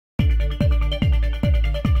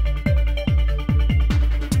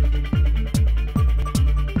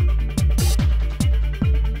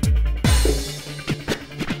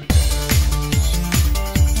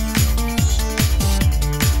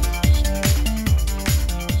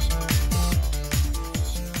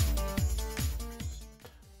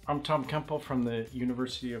I'm Tom Kemple from the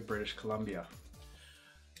University of British Columbia.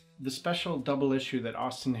 The special double issue that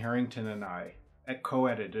Austin Harrington and I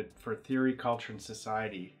co-edited for Theory, Culture, and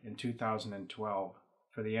Society in 2012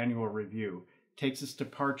 for the annual review takes its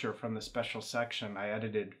departure from the special section I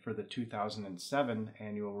edited for the 2007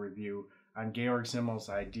 annual review on Georg Simmel's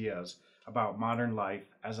ideas about modern life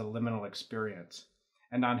as a liminal experience,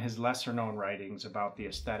 and on his lesser-known writings about the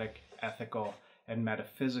aesthetic, ethical, and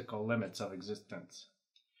metaphysical limits of existence.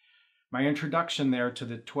 My introduction there to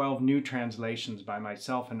the 12 new translations by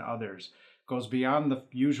myself and others goes beyond the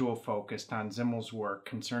usual focus on Simmel's work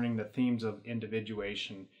concerning the themes of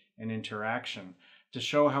individuation and interaction to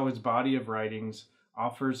show how his body of writings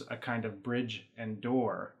offers a kind of bridge and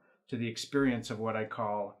door to the experience of what I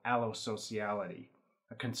call allosociality,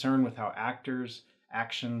 a concern with how actors,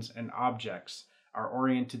 actions, and objects are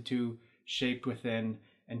oriented to, shaped within,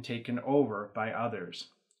 and taken over by others,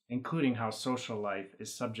 including how social life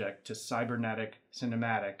is subject to cybernetic,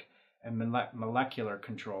 cinematic, and molecular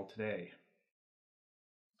control today.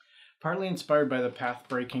 Partly inspired by the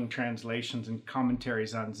path-breaking translations and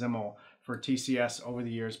commentaries on Simmel for TCS over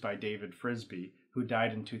the years by David Frisby, who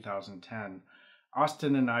died in 2010,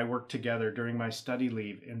 Austin and I worked together during my study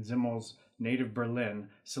leave in Simmel's native Berlin,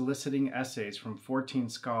 soliciting essays from 14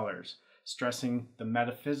 scholars, stressing the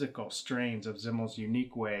metaphysical strains of Simmel's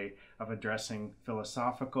unique way of addressing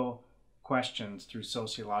philosophical questions through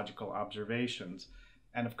sociological observations,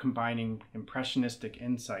 and of combining impressionistic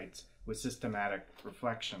insights with systematic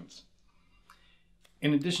reflections.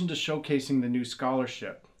 In addition to showcasing the new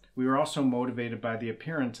scholarship, we were also motivated by the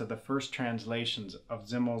appearance of the first translations of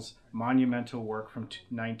Simmel's monumental work from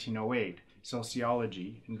 1908,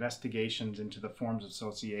 Sociology, Investigations into the Forms of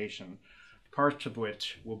Association, parts of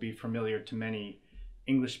which will be familiar to many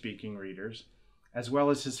English-speaking readers, as well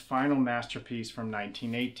as his final masterpiece from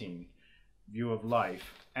 1918, View of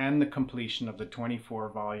Life, and the completion of the 24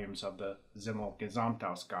 volumes of the Simmel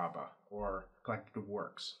Gesamtausgabe, or Collected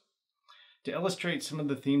Works. To illustrate some of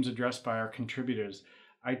the themes addressed by our contributors,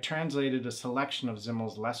 I translated a selection of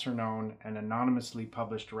Simmel's lesser-known and anonymously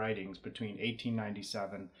published writings between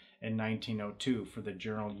 1897 and 1902 for the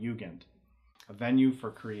journal Jugend, a venue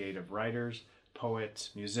for creative writers,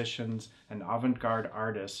 poets, musicians, and avant-garde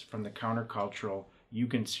artists from the countercultural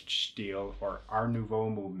Jugendstil or Art Nouveau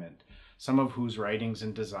movement, some of whose writings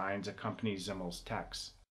and designs accompany Simmel's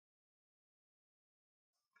texts.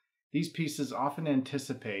 These pieces often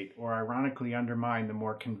anticipate or ironically undermine the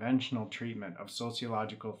more conventional treatment of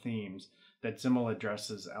sociological themes that Simmel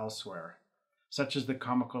addresses elsewhere, such as the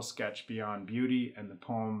comical sketch Beyond Beauty and the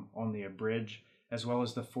poem Only a Bridge, as well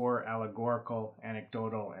as the 4 allegorical,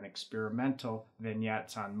 anecdotal, and experimental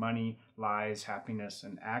vignettes on money, lies, happiness,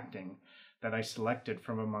 and acting that I selected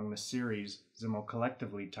from among the series Simmel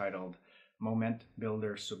collectively titled Moment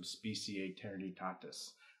Bilder sub specie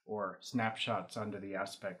Eternitatis, or Snapshots under the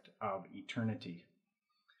Aspect of Eternity.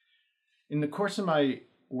 In the course of my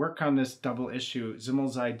work on this double issue,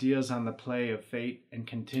 Simmel's ideas on the play of fate and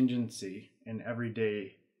contingency in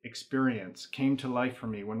everyday experience came to life for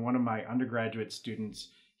me when one of my undergraduate students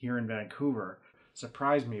here in Vancouver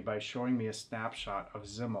surprised me by showing me a snapshot of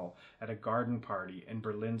Simmel at a garden party in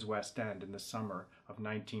Berlin's West End in the summer of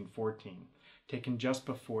 1914, taken just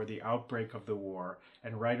before the outbreak of the war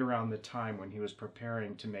and right around the time when he was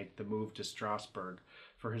preparing to make the move to Strasbourg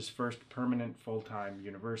for his first permanent full-time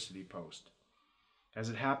university post. As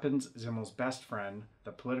it happens, Simmel's best friend,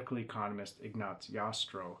 the political economist Ignaz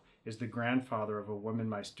Jastrow, is the grandfather of a woman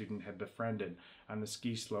my student had befriended on the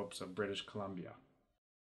ski slopes of British Columbia.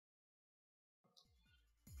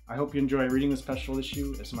 I hope you enjoy reading the special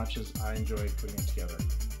issue as much as I enjoyed putting it together.